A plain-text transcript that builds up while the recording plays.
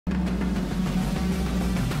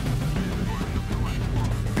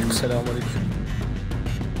Selamünaleyküm.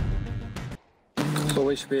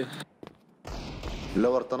 Low HP.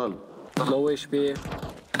 Lower tunnel. Low HP.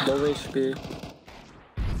 Low HP.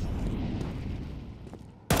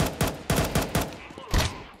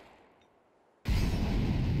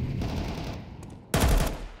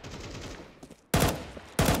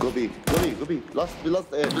 Go B. Go B. Last.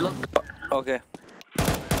 Okay.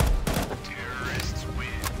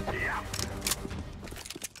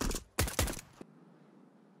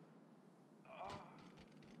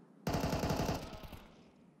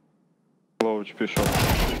 Low HP shot.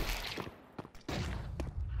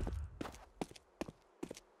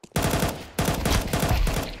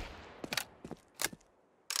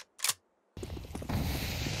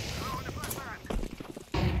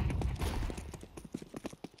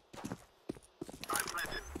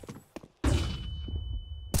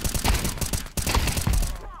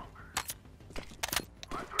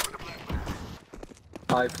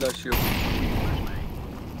 I flash you.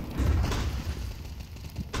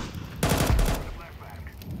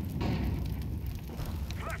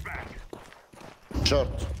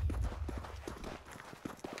 Short.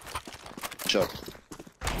 Short.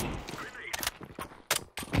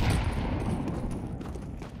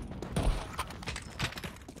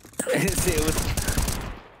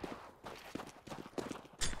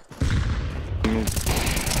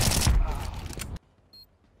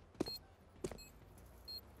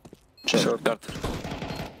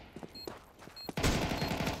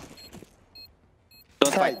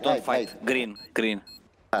 Don't fight. Green.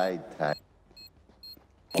 Hide.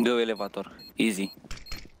 Go elevator. Easy.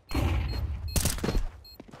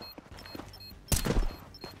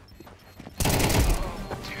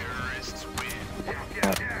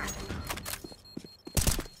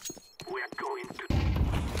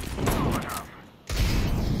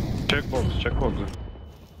 Check box.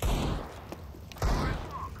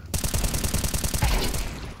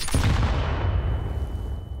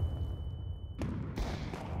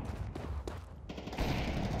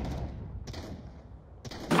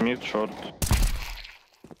 Mid short.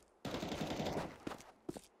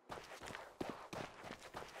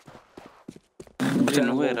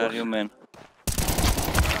 Green, where are you, man?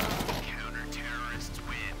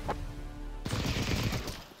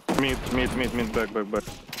 Mid, back.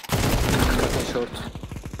 Short.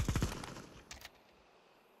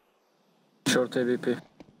 Short AWP.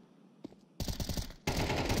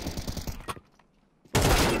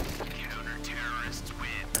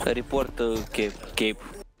 Report cape.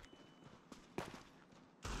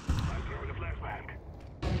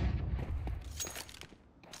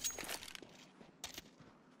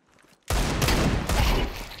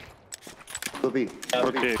 Go B.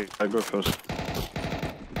 Okay, I go first.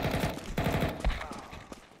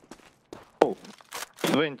 Oh,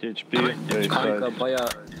 20 HP. Kanka bayağı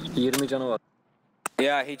 20 canı var.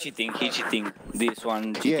 Yeah, he cheating. This one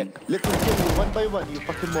Yeah, cheating. let me kill you one by one, you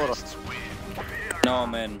fucking moron. No,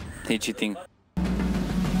 man, he cheating.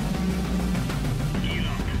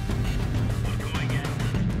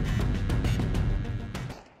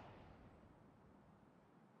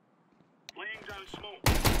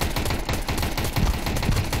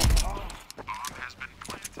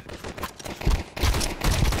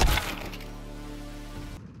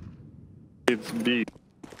 It's B.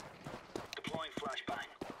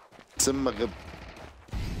 سمى غب.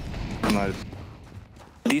 Nice.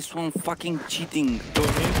 This one fucking cheating. Go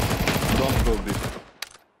mid, don't go B.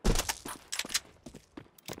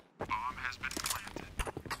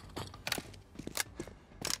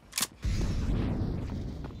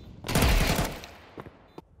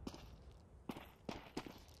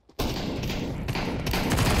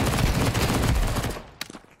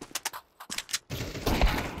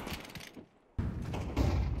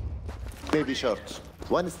 Baby short.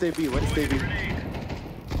 One stay B. Throwing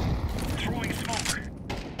smoke.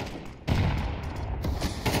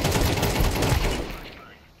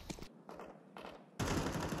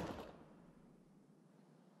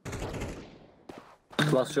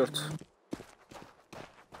 Last short.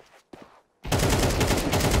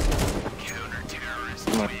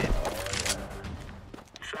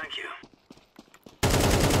 Thank you.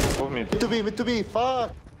 Go mid. Mid to B.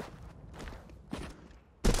 Fuck.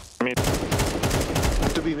 Mid.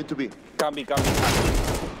 Mid to B. Come B.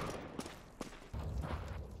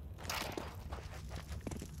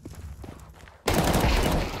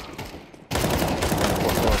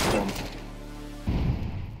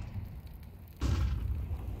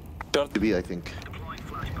 To B, I think.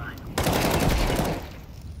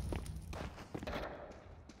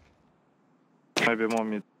 Maybe more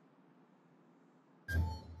mid.